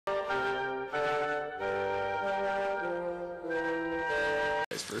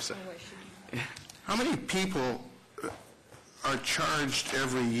for a second. How many people are charged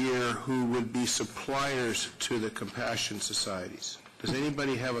every year who would be suppliers to the compassion societies? Does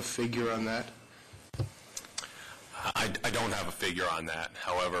anybody have a figure on that? I don't have a figure on that.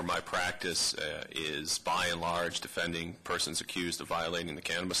 However, my practice is by and large defending persons accused of violating the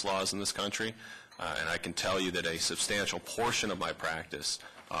cannabis laws in this country. And I can tell you that a substantial portion of my practice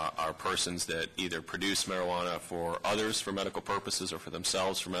are persons that either produce marijuana for others for medical purposes or for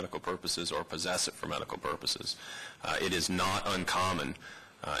themselves for medical purposes or possess it for medical purposes. It is not uncommon,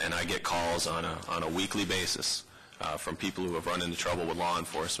 and I get calls on a weekly basis from people who have run into trouble with law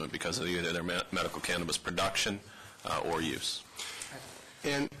enforcement because of either their medical cannabis production or use.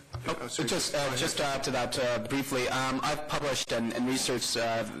 And just to add to that briefly, I've published and researched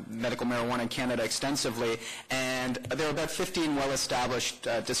medical marijuana in Canada extensively, and there are about 15 well-established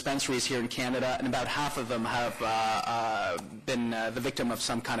dispensaries here in Canada, and about half of them have been the victim of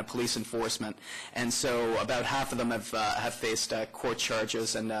some kind of police enforcement. And so about half of them have faced court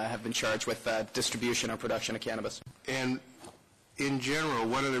charges and have been charged with distribution or production of cannabis. And in general,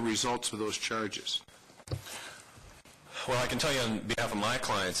 what are the results of those charges? Well, I can tell you on behalf of my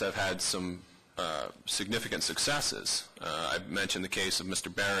clients, I've had some significant successes. I've mentioned the case of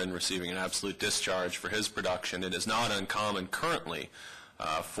Mr. Barron receiving an absolute discharge for his production. It is not uncommon currently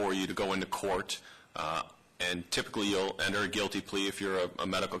for you to go into court, and typically you'll enter a guilty plea if you're a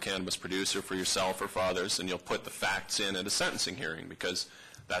medical cannabis producer for yourself or for others, and you'll put the facts in at a sentencing hearing because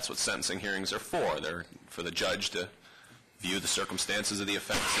that's what sentencing hearings are for. They're for the judge to view the circumstances of the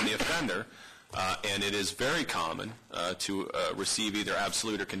offense and the offender. And it is very common to receive either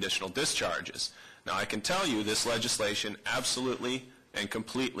absolute or conditional discharges. Now, I can tell you this legislation absolutely and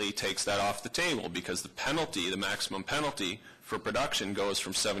completely takes that off the table because the penalty, the maximum penalty for production goes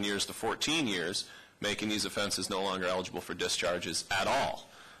from 7 years to 14 years, making these offenses no longer eligible for discharges at all,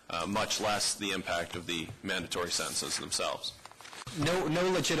 much less the impact of the mandatory sentences themselves. No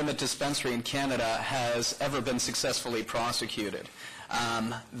legitimate dispensary in Canada has ever been successfully prosecuted.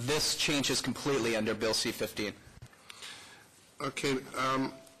 This changes completely under Bill C-15. Okay.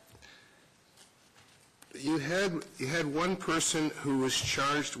 You had one person who was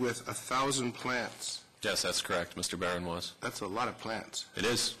charged with 1,000 plants. Yes, that's correct. Mr. Barron was. That's a lot of plants. It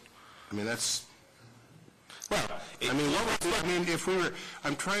is. I mean, that's. Well, if we were,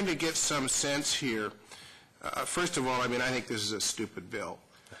 I'm trying to get some sense here. First of all, I mean, I think this is a stupid bill.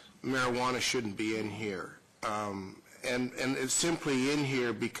 Marijuana shouldn't be in here. And it's simply in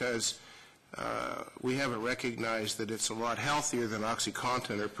here because we haven't recognized that it's a lot healthier than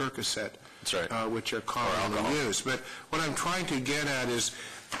OxyContin or Percocet, that's right, which are commonly used. But what I'm trying to get at is,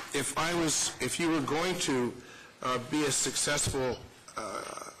 if you were going to be a successful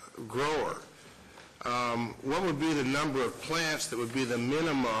grower, what would be the number of plants that would be the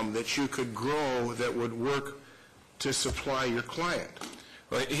minimum that you could grow that would work to supply your client?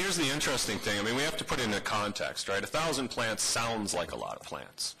 Well, here's the interesting thing. I mean, we have to put it into context, right? 1,000 plants sounds like a lot of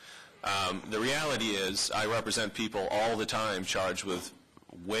plants. The reality is I represent people all the time charged with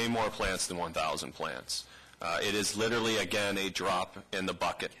way more plants than 1,000 plants. It is literally, again, a drop in the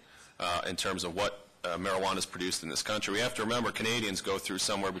bucket in terms of what marijuana is produced in this country. We have to remember Canadians go through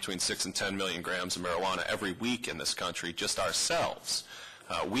somewhere between 6 and 10 million grams of marijuana every week in this country, just ourselves.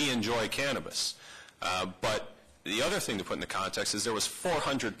 We enjoy cannabis. But the other thing to put into context is there was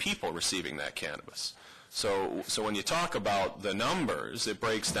 400 people receiving that cannabis. So when you talk about the numbers, it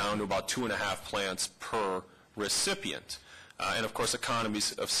breaks down to about 2.5 plants per recipient. And of course,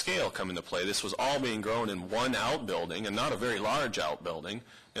 economies of scale come into play. This was all being grown in one outbuilding, and not a very large outbuilding,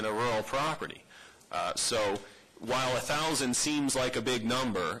 in a rural property. So while 1,000 seems like a big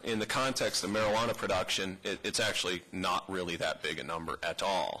number, in the context of marijuana production, it's actually not really that big a number at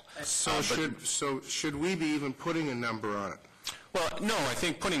all. So should we be even putting a number on it? Well, no, I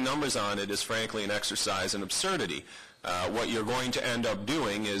think putting numbers on it is frankly an exercise in absurdity. What you're going to end up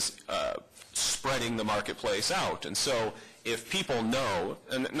doing is spreading the marketplace out. And so if people know,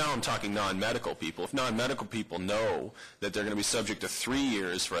 and now I'm talking non-medical people, if non-medical people know that they're going to be subject to 3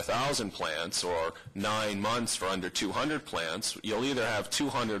 years for 1,000 plants or 9 months for under 200 plants, you'll either have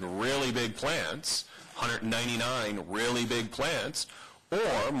 200 really big plants, 199 really big plants,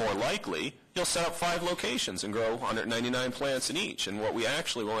 or more likely, you'll set up 5 locations and grow 199 plants in each. And what we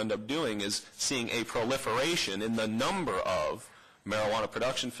actually will end up doing is seeing a proliferation in the number of marijuana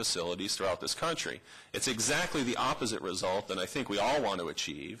production facilities throughout this country. It's exactly the opposite result than I think we all want to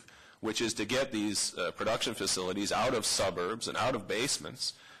achieve, which is to get these production facilities out of suburbs and out of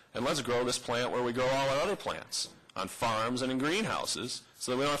basements, and let's grow this plant where we grow all our other plants, on farms and in greenhouses,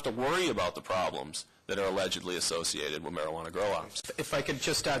 so that we don't have to worry about the problems that are allegedly associated with marijuana grow-ops. If I could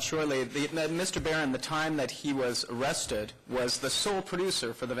just add shortly, Mr. Barron, the time that he was arrested, was the sole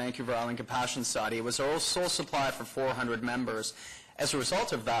producer for the Vancouver Island Compassion Society. It was our sole supply for 400 members. As a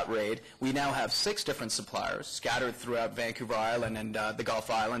result of that raid, we now have 6 different suppliers scattered throughout Vancouver Island and the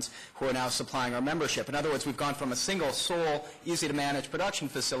Gulf Islands who are now supplying our membership. In other words, we've gone from a single, sole, easy-to-manage production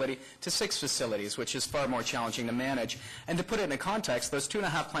facility to 6 facilities, which is far more challenging to manage. And to put it in context, those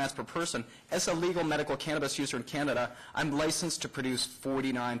 2.5 plants per person, as a legal medical cannabis user in Canada, I'm licensed to produce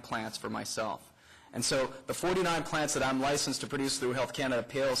 49 plants for myself. And so the 49 plants that I'm licensed to produce through Health Canada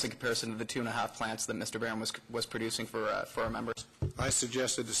pales in comparison to the 2.5 plants that Mr. Barron was producing for our members. I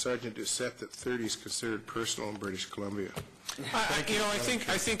suggested to Sergeant Doucette that 30 is considered personal in British Columbia. I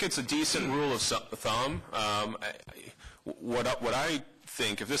think it's a decent rule of thumb. What I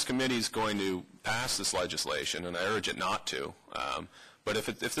think, if this committee is going to pass this legislation, and I urge it not to, but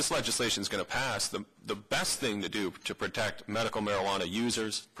if this legislation is going to pass, the best thing to do to protect medical marijuana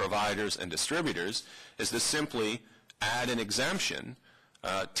users, providers, and distributors is to simply add an exemption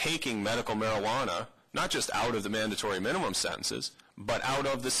taking medical marijuana not just out of the mandatory minimum sentences, but out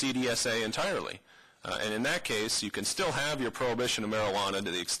of the CDSA entirely. And in that case, you can still have your prohibition of marijuana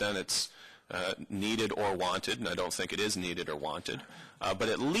to the extent it's needed or wanted, and I don't think it is needed or wanted. But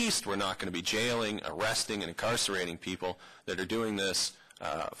at least we're not going to be jailing, arresting, and incarcerating people that are doing this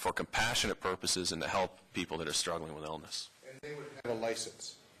for compassionate purposes and to help people that are struggling with illness. And they would have a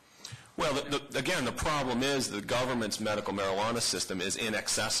license. Well, again, the problem is the government's medical marijuana system is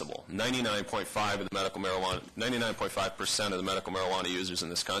inaccessible. 99.5% of the medical marijuana users in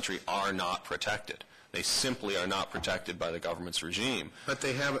this country are not protected. They simply are not protected by the government's regime. But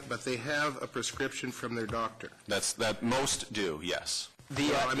they have a prescription from their doctor. That most do, yes.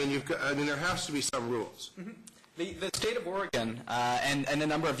 I mean, there has to be some rules. Mm-hmm. The state of Oregon and a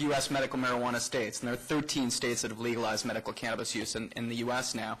number of U.S. medical marijuana states, and there are 13 states that have legalized medical cannabis use in the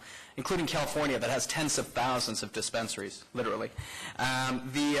U.S. now, including California that has tens of thousands of dispensaries, literally.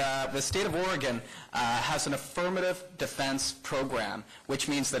 The state of Oregon has an affirmative defense program, which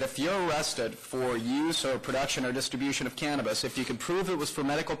means that if you're arrested for use or production or distribution of cannabis, if you can prove it was for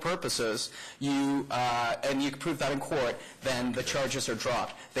medical purposes, and you can prove that in court, then the charges are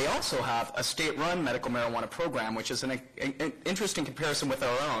dropped. They also have a state-run medical marijuana program, which is an interesting comparison with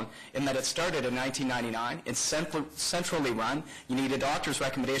our own, in that it started in 1999. It's centrally run. You need a doctor's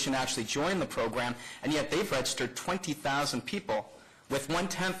recommendation to actually join the program, and yet they've registered 20,000 people, with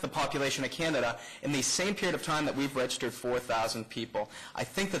 1/10 the population of Canada, in the same period of time that we've registered 4,000 people. I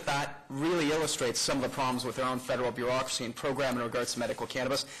think that really illustrates some of the problems with our own federal bureaucracy and program in regards to medical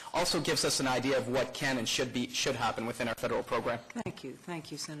cannabis. Also gives us an idea of what can and should happen within our federal program.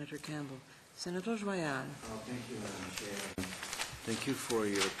 Thank you, Senator Campbell. Senator Royal. Thank you, Madam Chair. Thank you for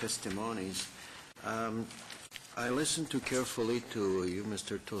your testimonies. I listened too carefully to you,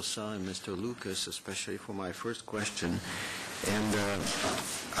 Mr. Tousaw and Mr. Lucas, especially for my first question, and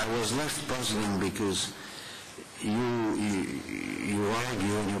I was left puzzling because you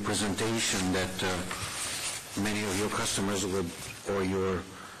argue in your presentation that many of your customers would, or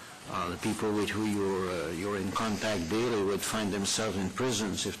the people with who you're in contact daily would find themselves in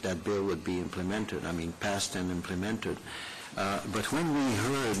prisons if that bill would be implemented, passed and implemented. But when we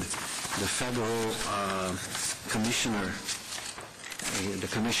heard the federal commissioner, the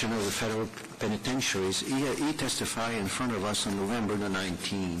commissioner of the federal penitentiaries, he testified in front of us on November the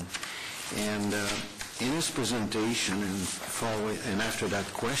 19th. And in his presentation, and after that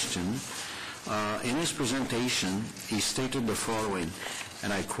question, in his presentation, he stated the following,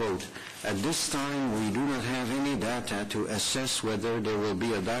 and I quote, "At this time, we do not have any data to assess whether there will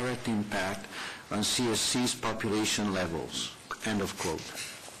be a direct impact on CSC's population levels," end of quote.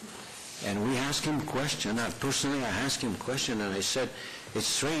 And we asked him a question. Personally, I asked him a question, and I said, it's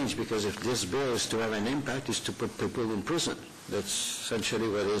strange because if this bill is to have an impact, it's to put people in prison. That's essentially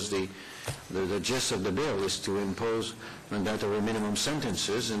what is the gist of the bill, is to impose mandatory minimum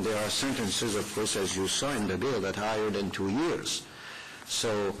sentences, and there are sentences, of course, as you saw in the bill, that are higher than 2 years.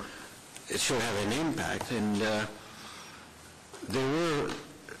 So it should have an impact, and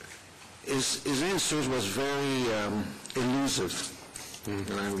his answers was very elusive,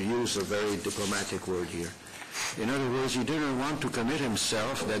 and I will use a very diplomatic word here. In other words, he didn't want to commit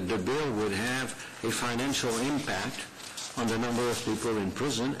himself that the bill would have a financial impact on the number of people in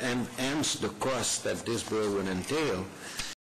prison, and hence the cost that this bill would entail.